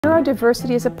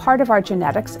Neurodiversity is a part of our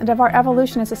genetics and of our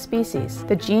evolution as a species.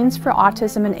 The genes for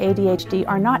autism and ADHD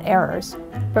are not errors,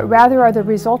 but rather are the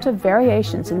result of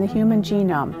variations in the human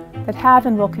genome that have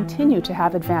and will continue to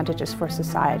have advantages for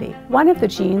society. One of the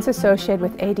genes associated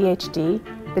with ADHD,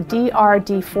 the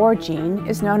DRD4 gene,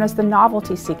 is known as the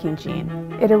novelty-seeking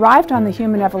gene. It arrived on the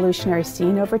human evolutionary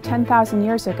scene over 10,000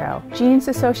 years ago. Genes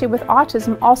associated with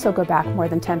autism also go back more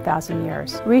than 10,000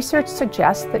 years. Research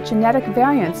suggests that genetic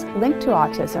variants linked to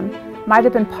autism might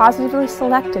have been positively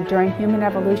selected during human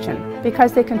evolution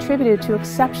because they contributed to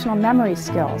exceptional memory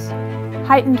skills,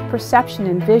 heightened perception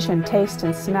in vision, taste,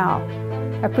 and smell,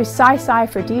 a precise eye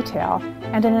for detail,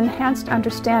 and an enhanced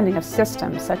understanding of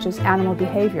systems such as animal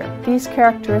behavior. These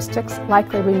characteristics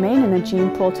likely remain in the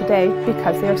gene pool today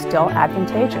because they are still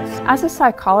advantageous. As a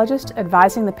psychologist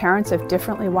advising the parents of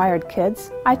differently wired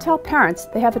kids, I tell parents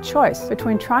they have a choice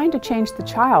between trying to change the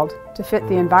child to fit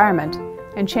the environment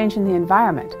and changing the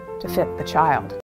environment to fit the child.